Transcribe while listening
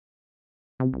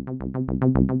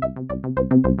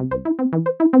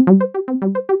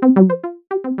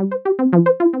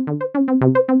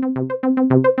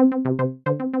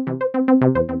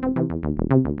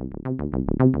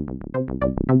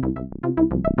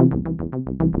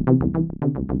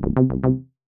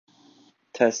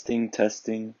Testing,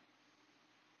 testing.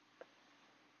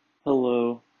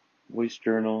 Hello, voice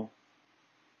journal.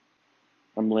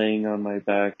 I'm laying on my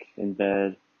back in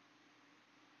bed.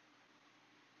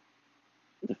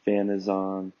 The fan is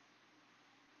on.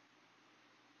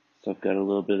 So I've got a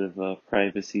little bit of a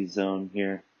privacy zone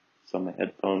here. So my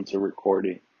headphones are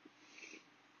recording.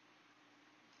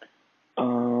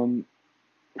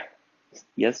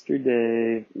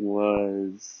 Yesterday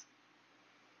was,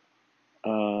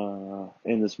 and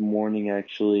this morning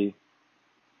actually,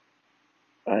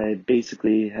 I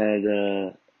basically had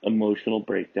a emotional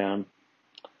breakdown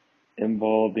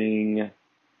involving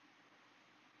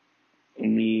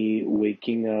me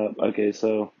waking up. Okay,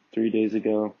 so 3 days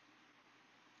ago,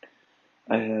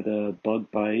 I had a bug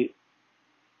bite,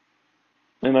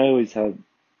 and I always have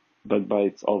bug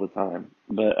bites all the time,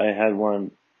 but I had one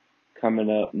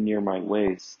coming up near my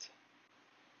waist.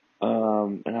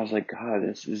 And I was like, God,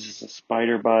 this is just a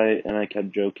spider bite, and I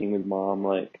kept joking with Mom,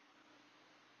 like,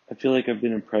 I feel like I've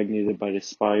been impregnated by the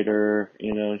spider,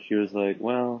 and she was like,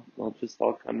 well, they'll just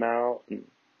all come out, and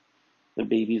the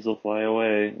babies will fly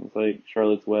away. It's like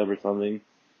Charlotte's Web or something.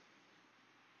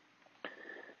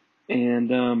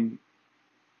 And,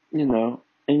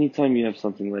 anytime you have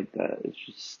something like that, it's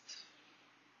just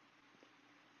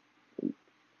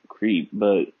creep.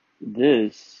 But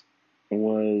this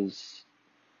was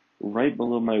right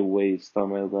below my waist on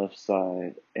my left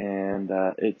side, and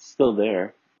it's still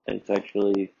there. It's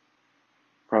actually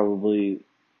probably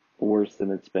worse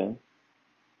than it's been.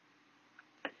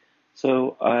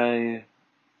 So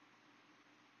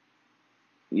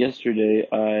yesterday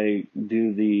I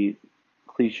do the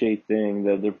cliche thing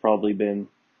that there've probably been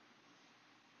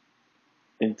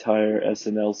entire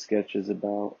SNL sketches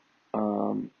about,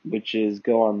 which is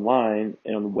go online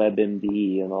and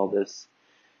WebMD and all this,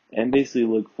 and basically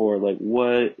look for, like,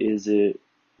 what is it,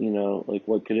 like,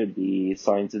 what could it be,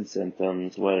 signs and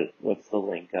symptoms, what's the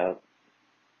link up.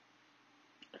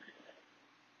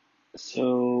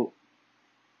 So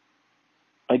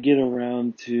I get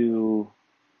around to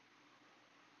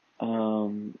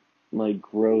like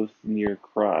growth near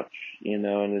crotch, and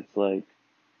it's like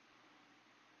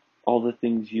all the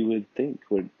things you would think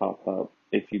would pop up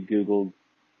if you Googled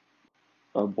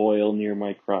a boil near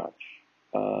my crotch.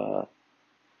 And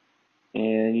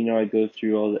I go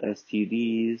through all the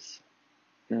STDs,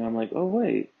 and I'm like, oh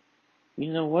wait,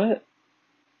 you know what?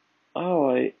 Oh,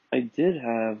 I did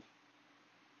have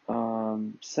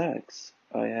sex.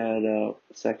 I had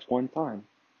sex one time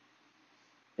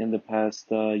in the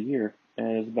past year, and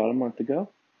it was about a month ago.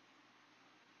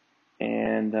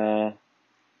 And I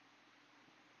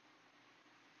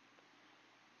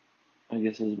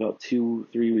guess it was about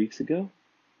 2-3 weeks ago.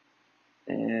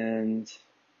 And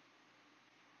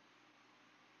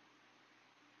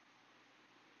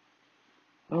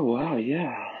oh wow,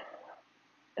 yeah.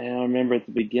 And I remember at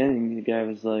the beginning, the guy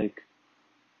was like,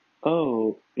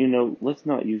 oh, let's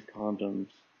not use condoms.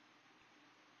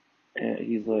 And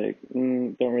he's like,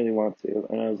 don't really want to.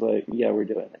 And I was like, yeah, we're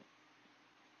doing it.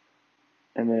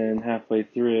 And then halfway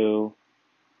through,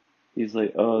 he's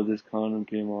like, oh, this condom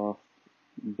came off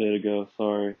a bit ago,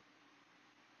 sorry.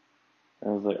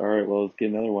 And I was like, alright, well, let's get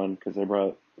another one, because I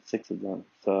brought 6 of them.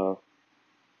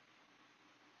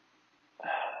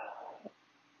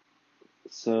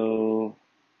 So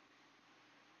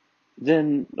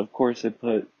then, of course, I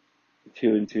put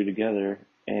 2 and 2 together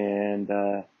and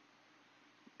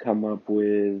come up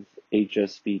with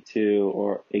HSV2,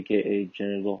 or aka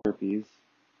genital herpes,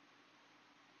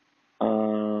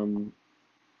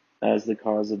 as the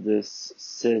cause of this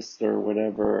cyst or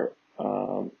whatever,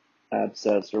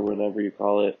 abscess or whatever you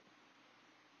call it,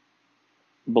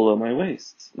 below my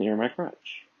waist, near my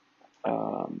crotch.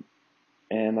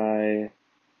 And I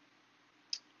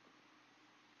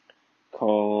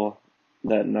call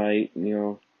that night,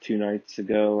 2 nights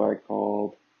ago, I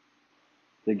called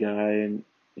the guy, and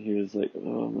he was like,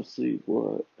 oh, I'm asleep,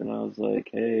 what? And I was like,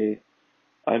 hey,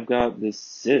 I've got this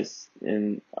cyst,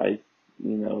 and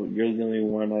you're the only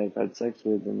one I've had sex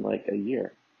with in like a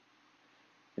year.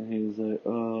 And he was like,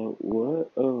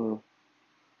 what? Oh.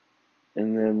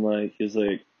 And then, like, he was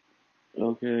like,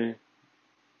 okay.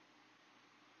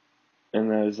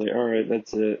 And I was like, alright,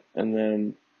 that's it. And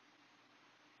then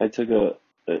I took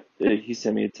he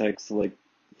sent me a text like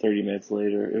 30 minutes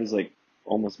later. It was like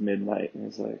almost midnight. And I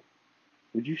was like,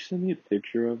 would you send me a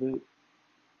picture of it?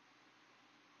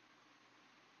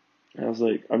 And I was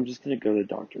like, I'm just gonna go to the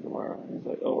doctor tomorrow. And he's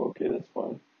like, oh, okay, that's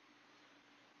fine.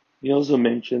 He also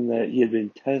mentioned that he had been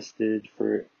tested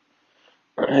for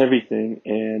everything,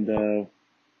 and that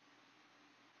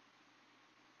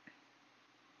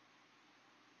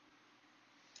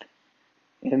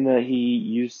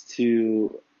he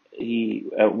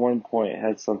at one point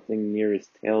had something near his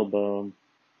tailbone,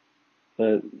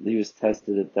 but he was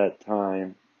tested at that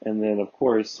time. And then, of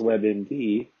course,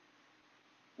 WebMD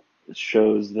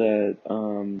shows that,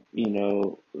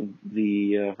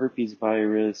 the herpes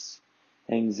virus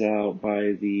hangs out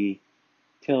by the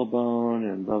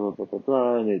tailbone and blah, blah, blah, blah,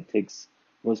 blah. And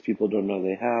most people don't know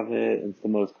they have it. It's the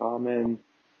most common,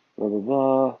 blah, blah,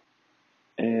 blah.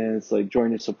 And it's like,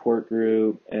 join a support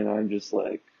group. And I'm just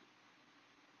like,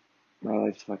 my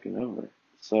life's fucking over.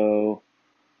 So,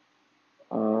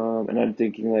 and I'm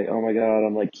thinking like, oh my God,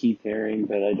 I'm like Keith Haring,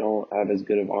 but I don't have as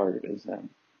good of art as them.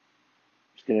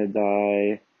 I'm just gonna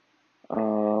die,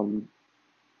 um,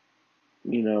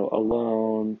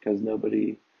 alone, because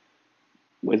nobody,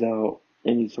 without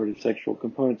any sort of sexual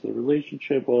component to the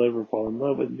relationship, will ever fall in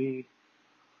love with me.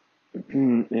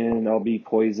 And I'll be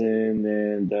poisoned,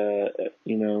 and,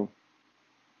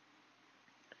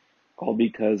 all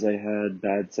because I had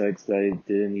bad sex that I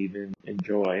didn't even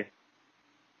enjoy.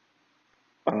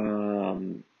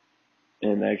 Um,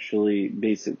 and actually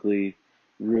basically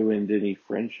ruined any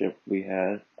friendship we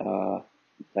had. That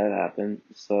happened.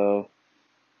 So,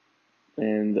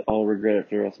 and I'll regret it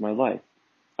for the rest of my life.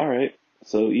 Alright.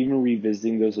 So even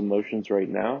revisiting those emotions right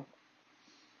now,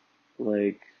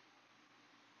 like,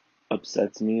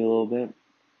 upsets me a little bit.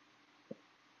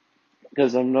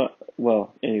 Because I'm not,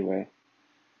 well, anyway.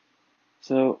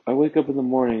 So I wake up in the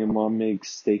morning and mom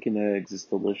makes steak and eggs, this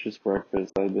delicious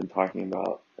breakfast I've been talking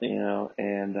about,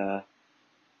 and,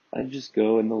 I just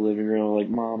go in the living room, I'm like,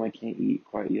 Mom, I can't eat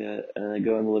quite yet. And I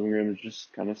go in the living room and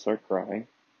just kind of start crying.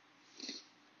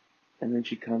 And then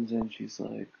she comes in, she's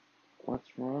like, what's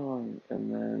wrong?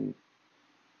 And then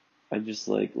I just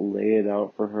like lay it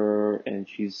out for her, and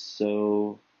she's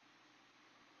so,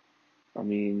 I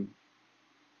mean,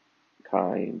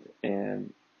 kind.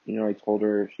 And, I told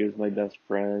her she was my best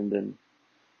friend, and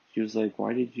she was like,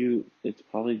 it's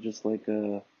probably just like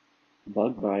a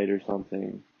bug bite or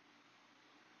something.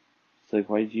 It's like,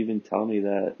 why did you even tell me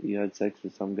that you had sex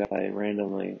with some guy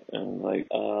randomly? And I'm like,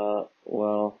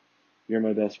 well, you're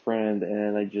my best friend,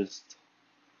 and I just,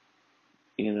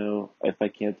 if I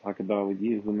can't talk about it with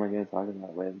you, who am I going to talk about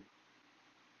it with?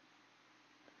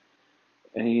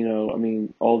 And, I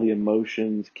mean, all the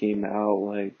emotions came out,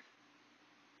 like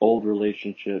old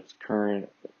relationships, current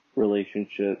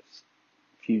relationships,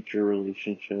 future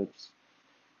relationships,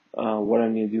 what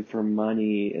I'm going to do for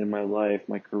money in my life,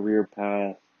 my career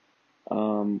path,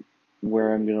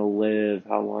 where I'm going to live,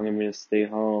 how long I'm going to stay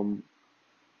home.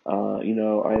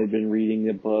 I had been reading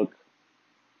a book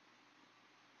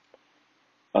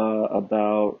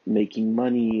about making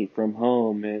money from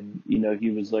home, and he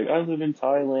was like, I live in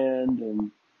Thailand, and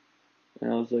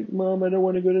I was like, Mom, I don't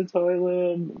want to go to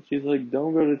Thailand. And she's like,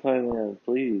 don't go to Thailand,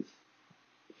 please.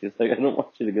 She's like, I don't want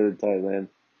you to go to Thailand.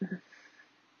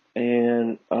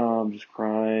 And just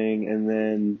crying, and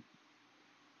then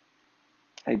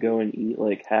I go and eat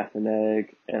like half an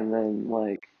egg, and then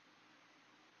like,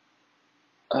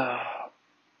 uh,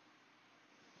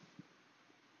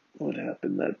 what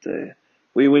happened that day?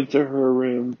 We went to her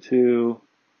room to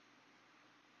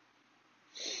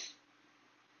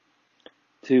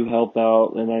help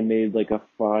out, and I made like a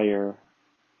fire,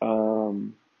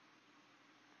 um,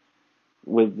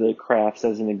 with the crafts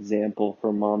as an example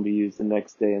for Mom to use the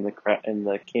next day in the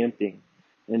camping,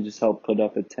 and just help put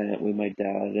up a tent with my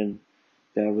dad. And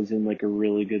Dad was in like a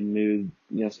really good mood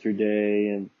yesterday,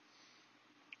 and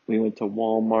we went to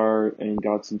Walmart and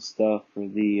got some stuff for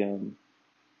the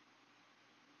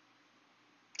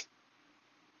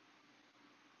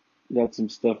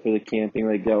camping,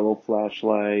 like got little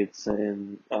flashlights,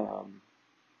 and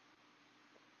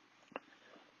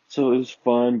so it was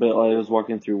fun. But I was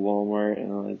walking through Walmart,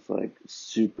 and I was like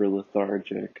super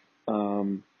lethargic.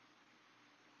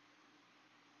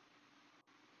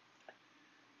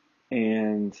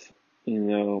 And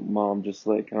Mom just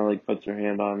like kind of like puts her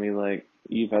hand on me, like,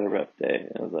 you've had a rough day.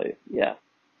 And I was like, yeah.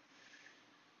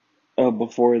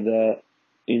 Before that,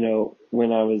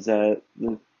 when I was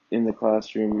in the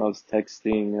classroom, I was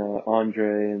texting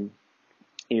Andre, and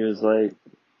he was like,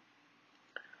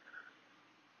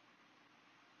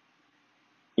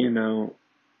 you know,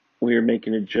 we were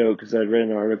making a joke because I'd read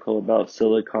an article about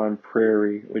Silicon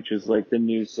Prairie, which is like the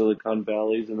new Silicon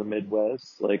Valleys in the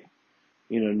Midwest, like,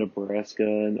 Nebraska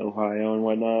and Ohio and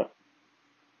whatnot.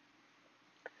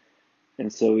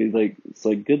 And so it's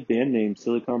like good band name,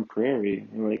 Silicon Prairie.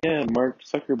 And like, yeah, Mark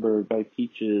Zuckerberg by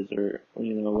Peaches or,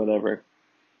 whatever.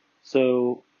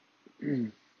 So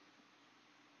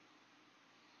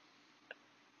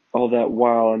all that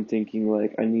while I'm thinking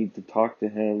like I need to talk to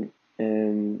him,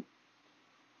 and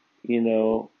you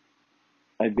know,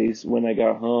 when I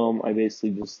got home, I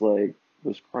basically just like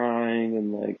was crying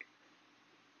and like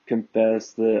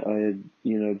confessed that I had,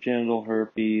 genital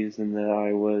herpes, and that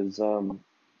I was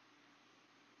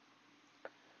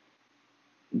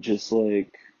just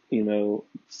like,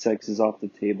 sex is off the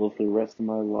table for the rest of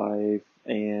my life,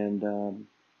 and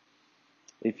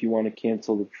if you want to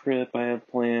cancel the trip I have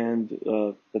planned,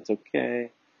 that's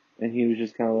okay. And he was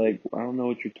just kind of like, I don't know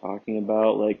what you're talking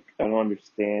about. Like, I don't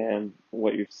understand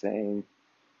what you're saying.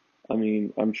 I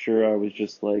mean, I'm sure I was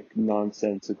just like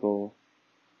nonsensical.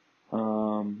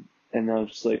 And I was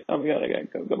just like, oh my God, I gotta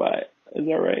go. Goodbye. Is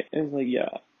that right? And he's like,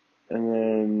 yeah.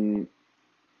 And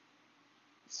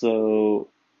so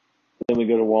then we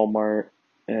go to Walmart,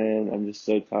 and I'm just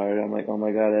so tired. I'm like, oh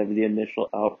my God, I have the initial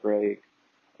outbreak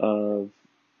of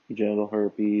genital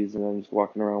herpes, and I'm just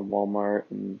walking around Walmart,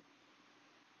 and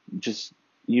just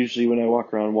usually when I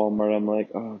walk around Walmart, I'm like,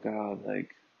 oh God,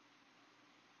 like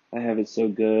I have it so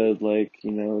good, like,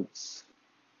 it's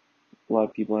a lot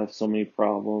of people have so many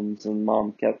problems, and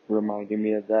Mom kept reminding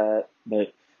me of that,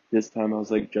 but this time I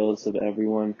was like jealous of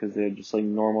everyone because they had just like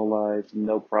normal lives,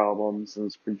 no problems, and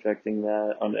was projecting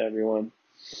that on everyone.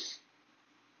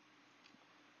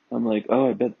 I'm like, oh,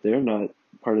 I bet they're not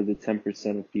part of the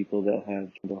 10% of people that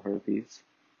have genital herpes.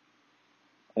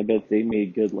 I bet they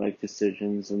made good life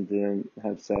decisions and didn't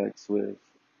have sex with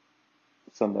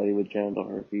somebody with genital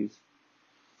herpes.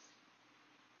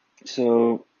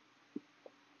 So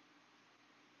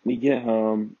we get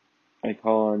home, I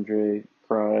call Andre,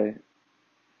 cry,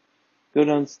 go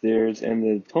downstairs, and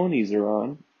the Tonys are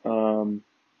on.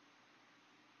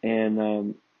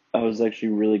 And I was actually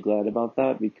really glad about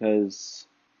that because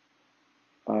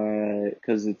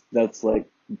that's like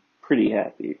pretty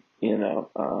happy, and the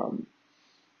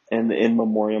in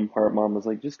memoriam part, Mom was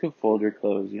like, just go fold your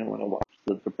clothes. You don't want to watch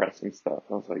the depressing stuff.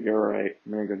 I was like, you're right.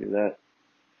 I'm gonna go do that.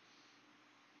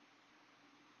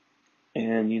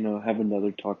 And, have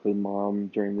another talk with Mom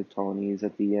during the Tonys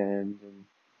at the end, and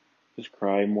just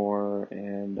cry more.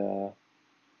 And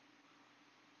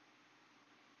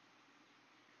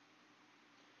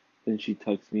then she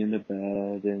tucks me into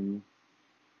bed, and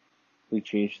we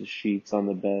change the sheets on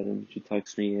the bed, and she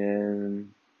tucks me in.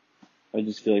 And I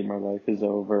just feel like my life is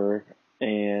over,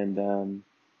 and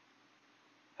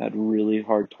had a really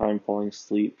hard time falling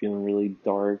asleep, feeling really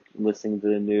dark, listening to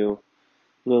the new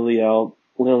Lily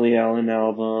Allen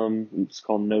album. It's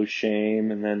called No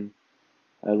Shame, and then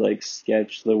I like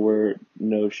sketched the word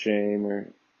no shame, or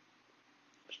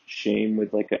shame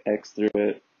with like an X through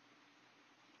it,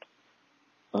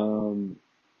 um,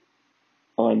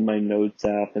 on my notes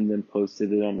app, and then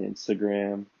posted it on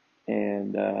Instagram.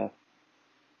 And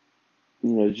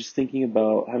just thinking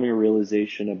about having a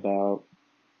realization about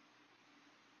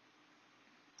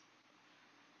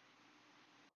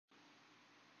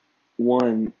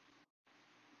one,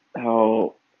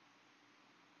 how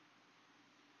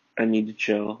I need to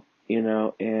chill, and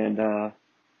I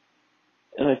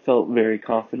felt very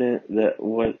confident that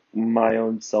what my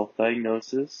own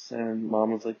self-diagnosis, and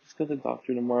Mom was like, just go to the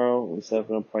doctor tomorrow, let's have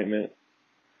an appointment.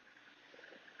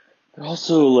 I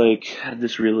also like had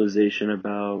this realization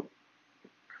about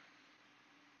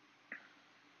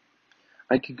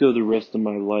I could go the rest of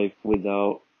my life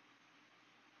without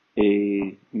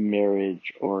a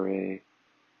marriage or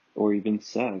even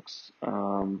sex.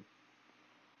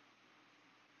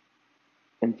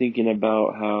 And thinking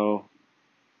about how,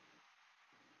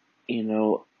 you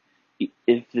know,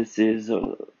 if this is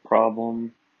a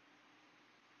problem,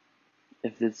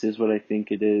 if this is what I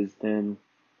think it is, then,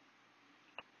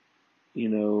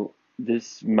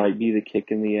 this might be the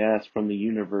kick in the ass from the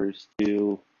universe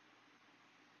to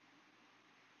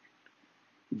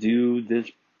do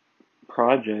this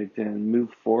project and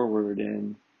move forward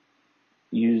and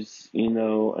use,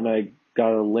 and I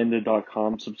got a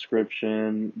lynda.com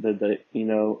subscription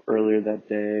earlier that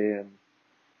day, and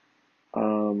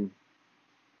um,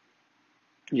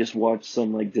 just watched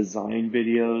some like design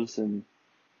videos, and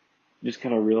just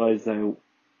kind of realized I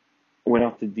went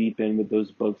off the deep end with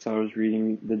those books I was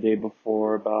reading the day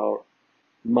before about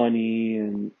money.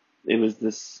 And it was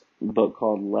this book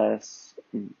called Less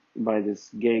by this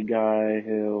gay guy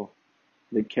who,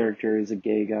 the character is a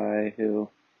gay guy who,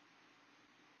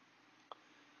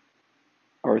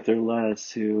 Arthur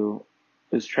Less, who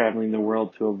is traveling the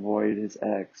world to avoid his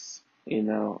ex,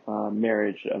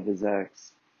 marriage of his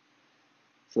ex.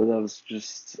 So that was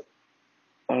just,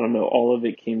 I don't know, all of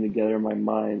it came together in my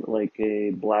mind like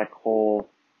a black hole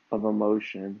of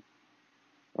emotion,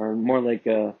 or more like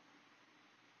a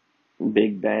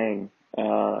big bang.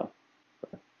 Uh,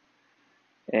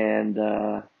 and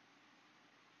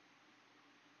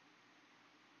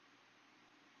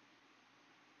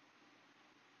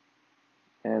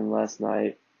and last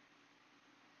night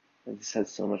I just had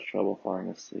so much trouble falling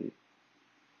asleep.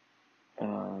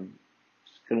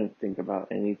 Just couldn't think about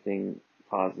anything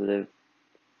positive,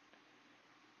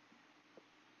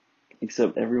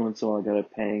 except every once in a while I got a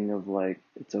pang of like,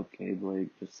 it's okay, Blake,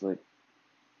 just like,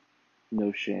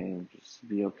 no shame, just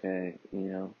be okay, you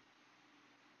know?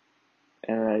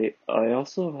 And I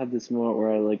also had this moment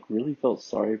where I like really felt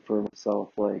sorry for myself,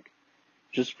 like,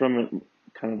 just from a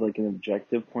kind of like an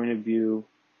objective point of view,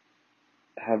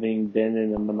 having been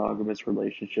in a monogamous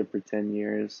relationship for 10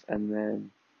 years, and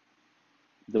then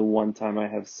the one time I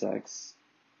have sex,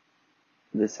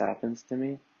 this happens to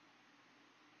me.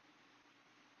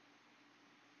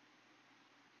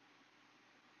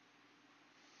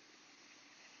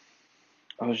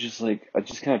 I was just like, I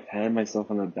just kind of patted myself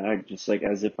on the back, just like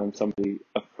as if I'm somebody,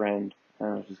 a friend. And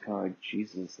I was just kind of like,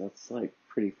 Jesus, that's like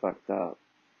pretty fucked up.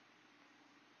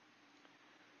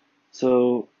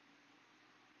 So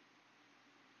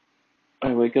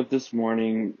I wake up this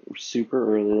morning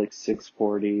super early, like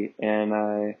 6:40, and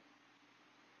I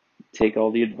take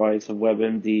all the advice of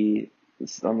WebMD.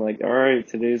 I'm like, all right,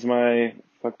 today's my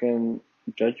fucking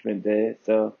judgment day.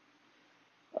 So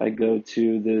I go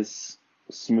to this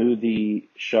smoothie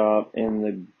shop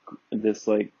in this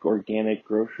like organic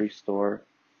grocery store,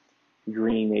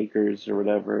 Green Acres or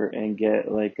whatever, and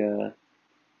get like a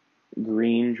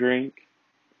green drink,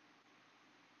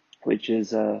 which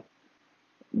is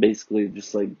basically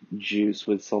just like juice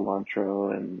with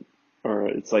cilantro and, or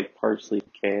it's like parsley,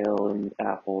 kale, and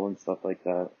apple and stuff like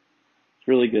that. It's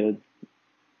really good.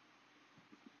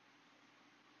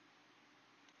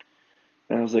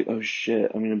 And I was like, oh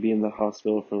shit, I'm gonna be in the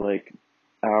hospital for like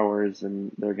hours,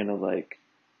 and they're gonna like,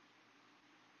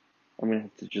 I'm gonna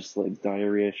have to just like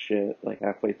diarrhea shit like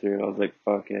halfway through. I was like,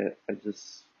 fuck it. I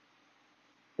just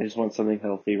want something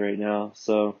healthy right now.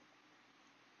 So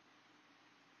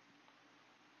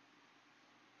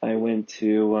I went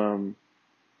to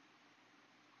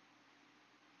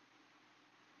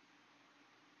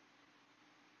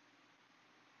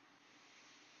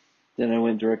then I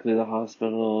went directly to the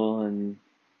hospital, and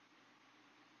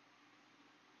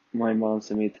my mom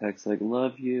sent me a text like,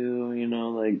 love you, you know,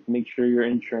 like make sure your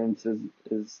insurance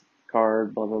is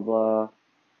card, blah blah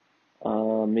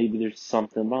blah. Maybe there's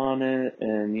something on it,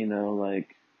 and you know,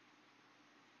 like,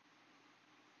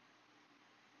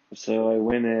 so I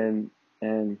went in,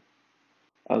 and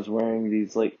I was wearing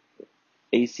these like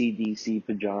ACDC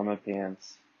pajama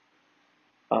pants.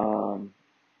 Um,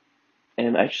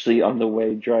 and actually on the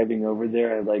way driving over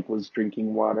there, I like was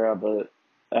drinking water out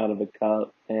of a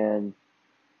cup, and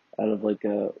out of like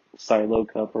a silo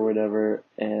cup or whatever,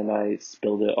 and I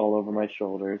spilled it all over my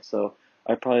shoulder. So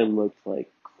I probably looked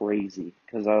like crazy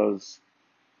because I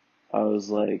was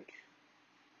like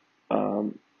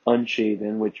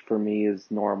unshaven, which for me is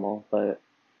normal, but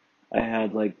I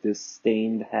had like this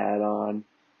stained hat on,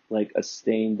 like a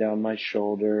stain down my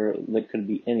shoulder. That could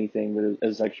be anything, but it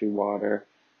was actually water.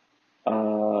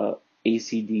 Uh,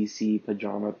 AC/DC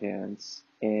pajama pants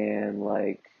and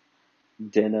like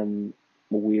denim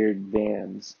weird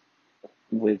Vans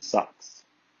with socks,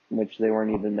 which they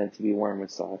weren't even meant to be worn with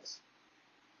socks.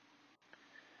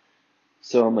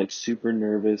 So I'm like super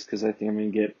nervous because I think I'm gonna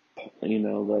get,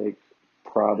 like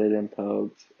prodded and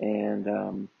poked. And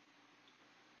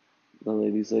the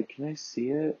lady's like, "Can I see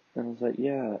it?" And I was like,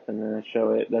 "Yeah." And then I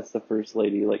show it. That's the first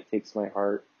lady like takes my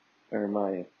heart, or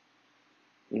my,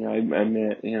 I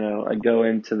meant, I go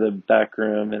into the back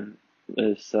room, and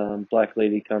this black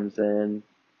lady comes in.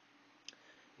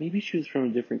 Maybe she was from a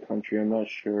different country. I'm not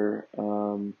sure.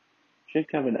 She had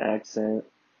kind of an accent,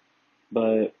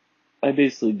 but I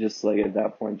basically just like at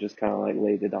that point just kind of like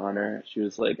laid it on her. She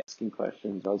was like asking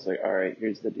questions. I was like, all right,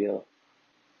 here's the deal.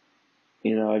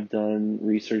 I've done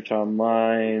research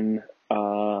online.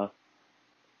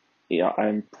 Yeah,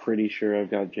 I'm pretty sure I've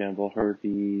got genital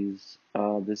herpes.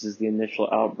 This is the initial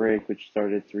outbreak, which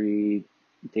started 3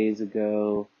 days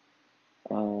ago.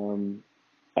 Um,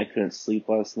 I couldn't sleep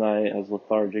last night. I was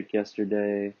lethargic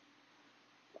yesterday.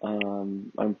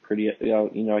 I'm pretty,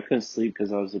 I couldn't sleep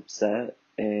because I was upset,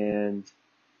 and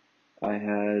I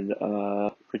had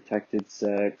protected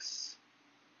sex,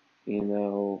 you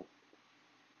know,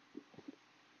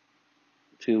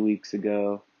 2 weeks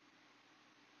ago.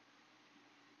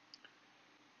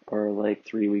 or like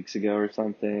 3 weeks ago or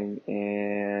something,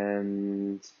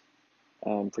 and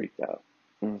I'm freaked out.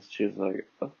 And she was like,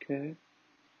 okay,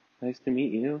 nice to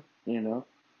meet you, you know.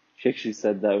 She actually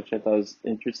said that, which I thought was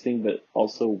interesting, but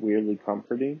also weirdly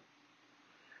comforting.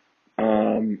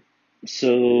 Um,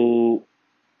 so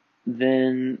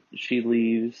then she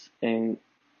leaves, and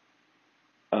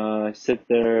I sit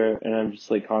there, and I'm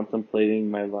just like contemplating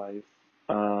my life.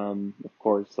 Of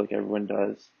course, like everyone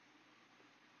does.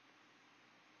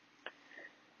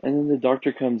 And then the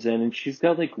doctor comes in, and she's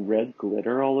got like red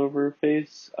glitter all over her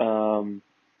face. I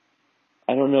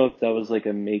don't know if that was like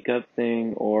a makeup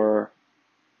thing or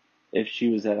if she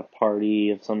was at a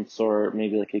party of some sort,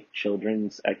 maybe like a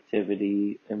children's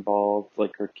activity involved,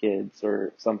 like her kids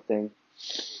or something.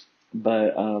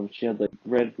 But she had like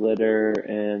red glitter,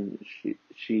 and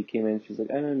she came in. She's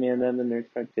like, "I'm Amanda. I'm the nurse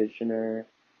practitioner."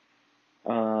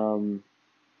 Um,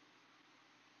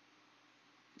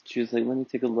 she was like, "Let me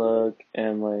take a look,"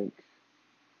 and like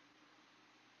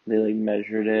they like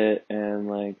measured it, and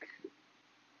like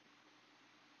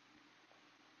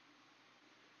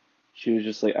she was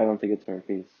just like, "I don't think it's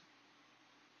herpes,"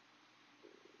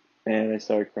 and I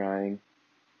started crying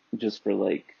just for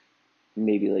like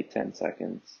maybe like 10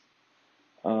 seconds.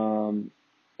 Um,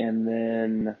 and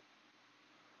then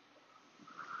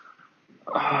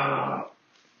uh,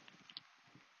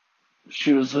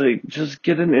 she was like, "Just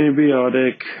get an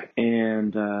antibiotic,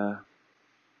 and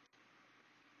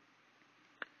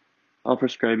I'll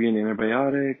prescribe you an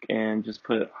antibiotic, and just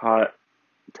put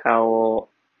towel,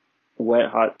 wet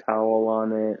hot towel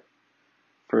on it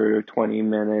for 20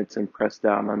 minutes and press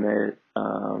down on it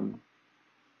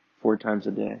 4 times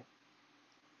a day."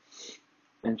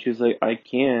 And she was like, "I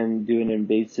can do an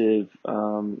invasive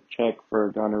check for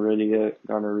gonorrhea,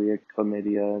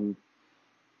 chlamydia, and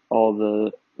all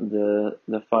the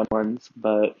fun ones,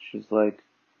 but she's like,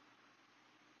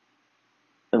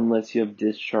 unless you have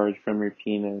discharge from your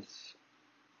penis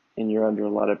and you're under a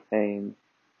lot of pain,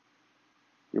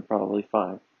 you're probably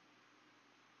fine.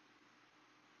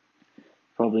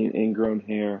 Probably an ingrown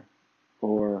hair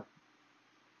or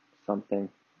something."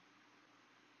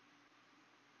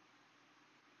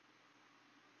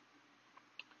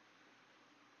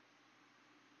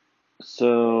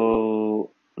 So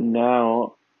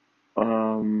now,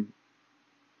 um,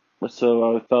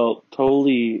 so I felt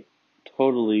totally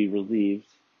relieved.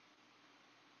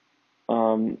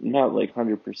 Not like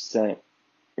 100%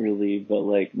 relieved, but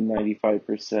like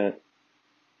 95%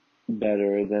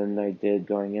 better than I did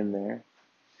going in there.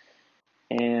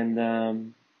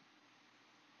 And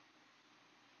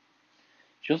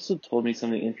she also told me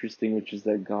something interesting, which is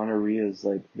that gonorrhea is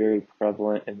like very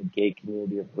prevalent in the gay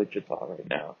community of Wichita right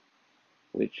now,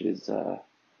 which is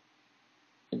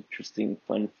interesting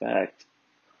fun fact.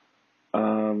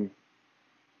 Um,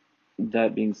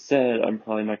 that being said, I'm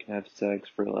probably not gonna have sex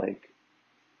for like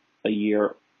a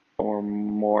year or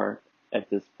more at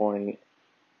this point.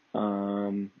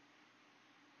 Um,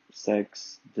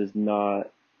 sex does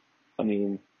not. I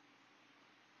mean,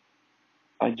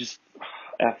 I just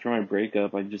after my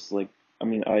breakup, I just like. I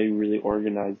mean, I really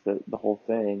organized the whole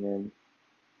thing, and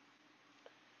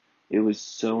it was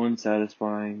so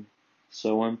unsatisfying,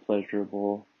 so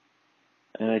unpleasurable,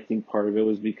 and I think part of it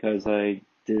was because I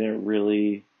didn't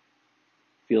really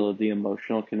feel the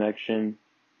emotional connection,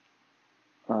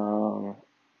 uh,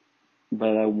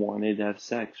 but I wanted to have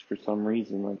sex for some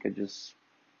reason. Like I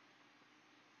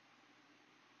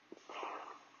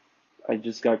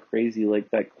just got crazy, like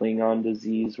that Klingon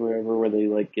disease, wherever, where they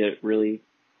like get really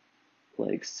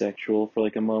like sexual for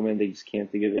like a moment. They just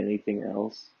can't think of anything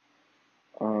else.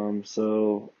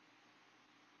 So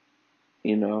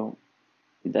you know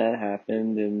that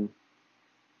happened, and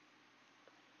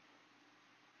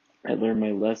I learned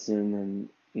my lesson,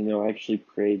 and I actually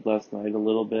prayed last night a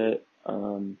little bit,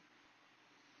 in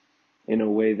a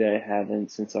way that I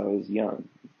haven't since I was young,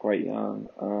 quite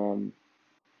young.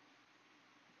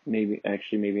 Maybe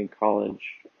in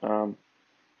college.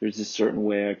 There's a certain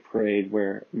way I prayed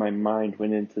where my mind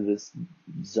went into this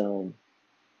zone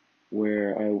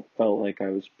where I felt like I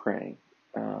was praying,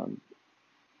 um,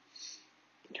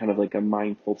 kind of like a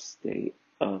mindful state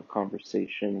of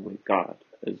conversation with God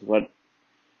is what,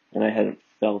 and I hadn't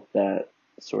felt that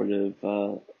sort of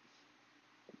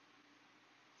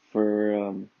for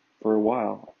a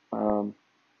while.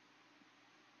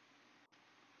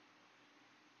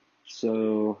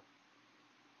 So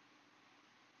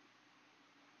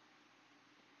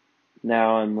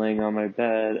now I'm laying on my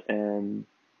bed, and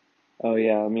oh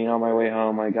yeah, I mean on my way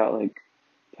home I got like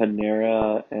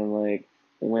Panera and like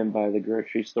went by the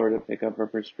grocery store to pick up a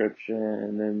prescription,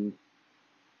 and then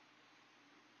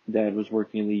Dad was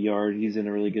working in the yard. He's in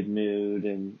a really good mood,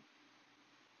 and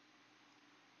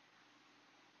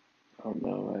I don't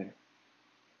know.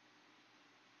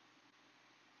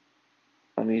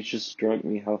 I mean, it just struck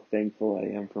me how thankful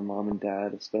I am for mom and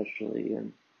dad, especially,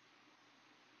 and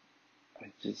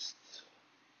I just,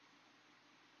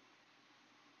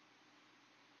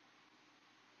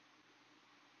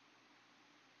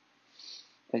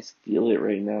 I feel it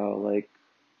right now. Like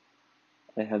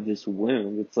I have this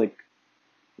wound. It's like,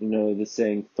 the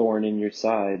saying "thorn in your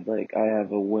side." Like I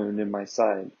have a wound in my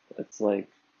side. It's like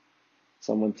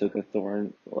someone took a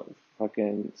thorn,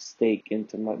 fucking stake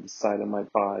into the side of my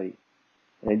body,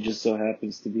 and it just so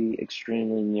happens to be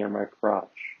extremely near my crotch.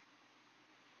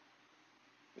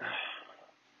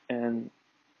 And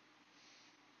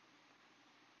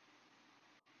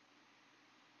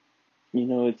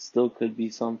it still could be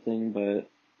something, but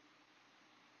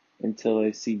until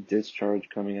I see discharge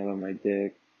coming out of my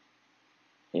dick,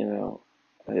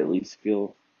 I at least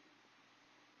feel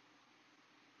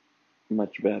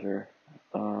much better.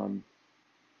 Um,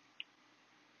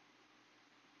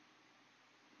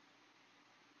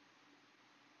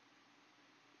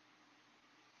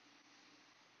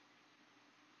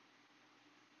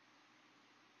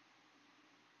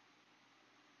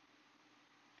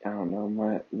 I don't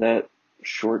know, that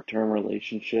short-term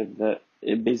relationship that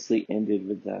it basically ended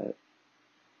with that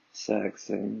sex,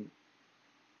 and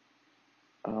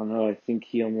I don't know, I think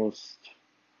he almost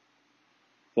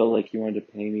felt like he wanted to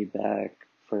pay me back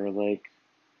for like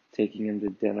taking him to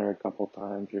dinner a couple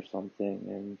times or something,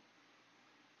 and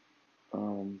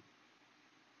um,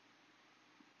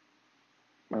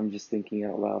 I'm just thinking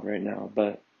out loud right now,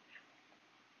 but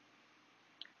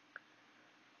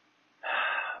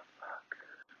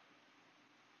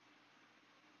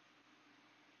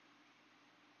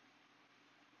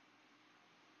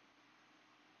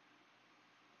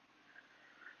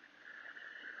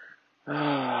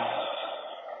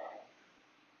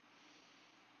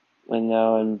and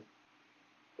now I'm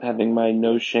having my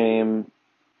no shame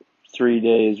 3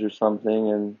 days or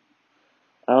something, and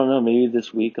I don't know, maybe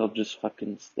this week I'll just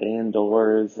fucking stay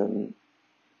indoors, and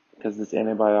because this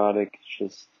antibiotic is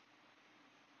just,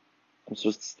 I'm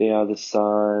supposed to stay out of the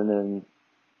sun, and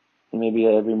maybe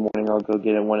every morning I'll go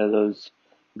get in one of those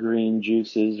green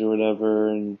juices or whatever,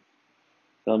 and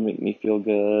they'll make me feel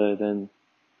good, and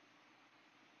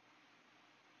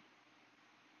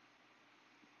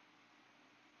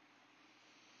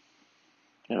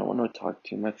I don't want to talk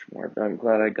too much more, but I'm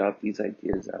glad I got these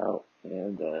ideas out,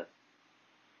 and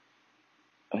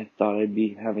I thought I'd be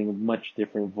having a much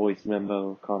different voice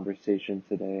memo conversation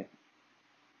today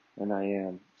than I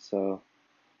am. So,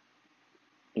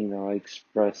 I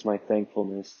expressed my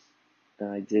thankfulness,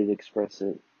 and I did express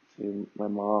it to my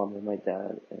mom and my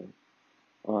dad and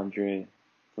Andre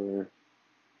for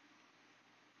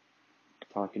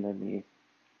talking to me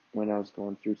when I was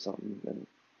going through something. And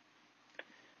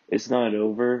it's not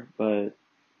over, but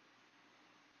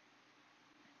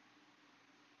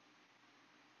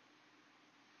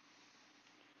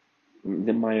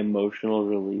my emotional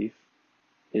relief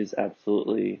is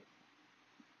absolutely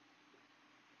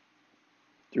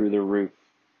through the roof.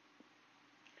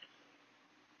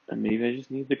 And maybe I just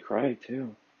need to cry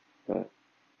too. But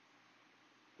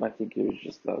I think it was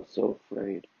just that I was so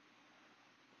afraid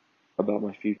about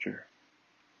my future.